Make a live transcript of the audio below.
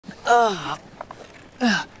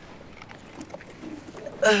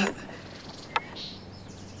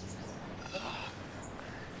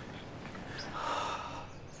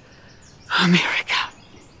America.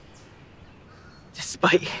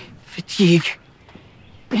 Despite fatigue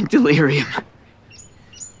and delirium,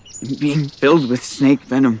 and being filled with snake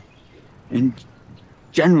venom, and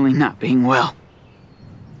generally not being well,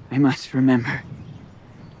 I must remember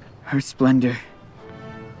her splendor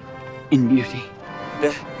and beauty.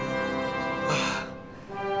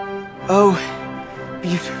 Oh,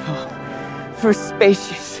 beautiful, for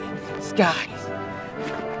spacious skies,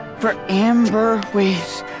 for amber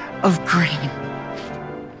waves of green,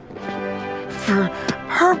 for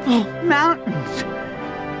purple mountains,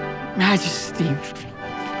 majesty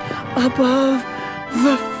above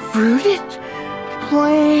the fruited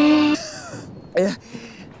plain.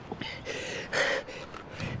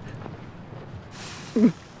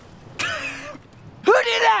 Who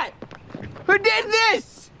did that? Who did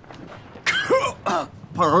this?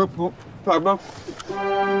 Purple.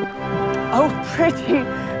 Oh, pretty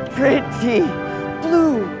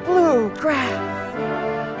blue grass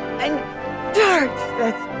and dirt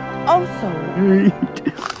that's also sweet,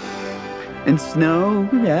 and snow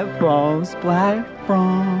that falls black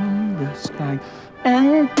from the sky,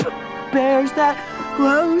 and bears that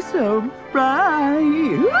glow so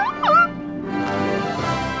bright.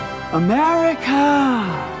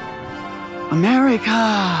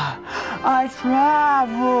 America, I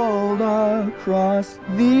traveled across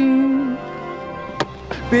the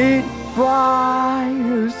bit by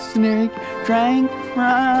a snake, drank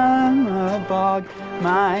from a bog,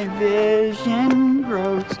 my vision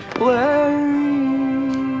grows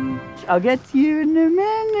blurry. I'll get to you in a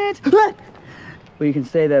minute. Well, you can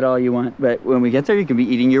say that all you want, but when we get there, you can be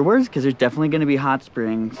eating your words, because there's definitely going to be hot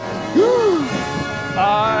springs.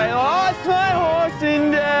 I lost my horse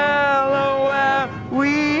in Delaware.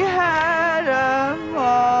 We had a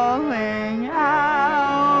falling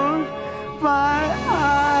out, but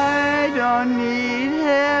I don't need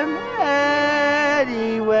him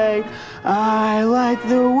anyway. I like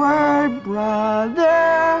the word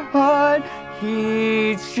brotherhood.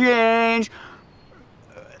 Key change.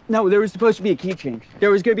 No, there was supposed to be a key change. There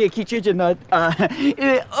was going to be a key change in the,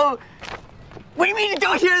 oh, what do you mean you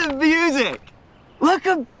don't hear the music? Look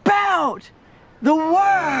about the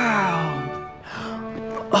world.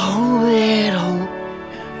 Oh, little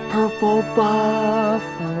purple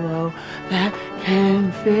buffalo that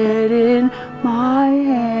can fit in my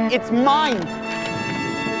hand. It's mine.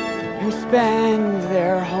 Who spend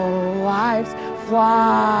their whole lives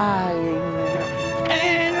flying there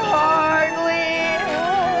and hardly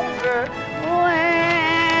ever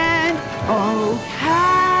land. Oh,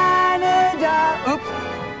 Canada, oops,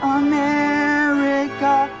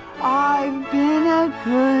 America, I've been a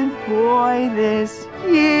good boy this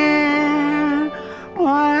year.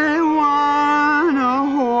 I want a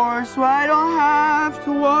horse so I don't have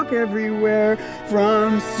to walk everywhere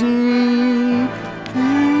from sea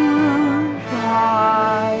to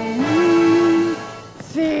shining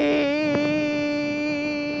sea.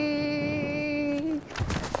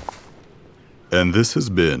 And this has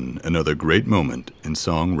been another great moment in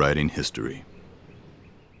songwriting history.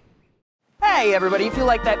 Hey everybody, if you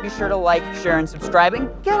like that, be sure to like, share, and subscribe, and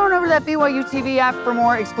get on over to that BYUtv app for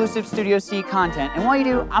more exclusive StudioC content. And while you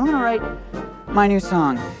do, I'm gonna write my new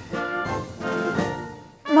song.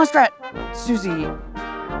 Muskrat Susie,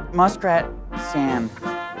 Muskrat Sam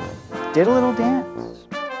did a little dance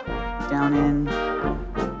down in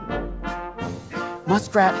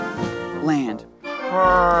Muskrat Land.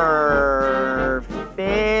 Perfect.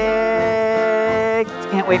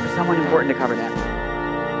 Can't wait for someone important to cover that.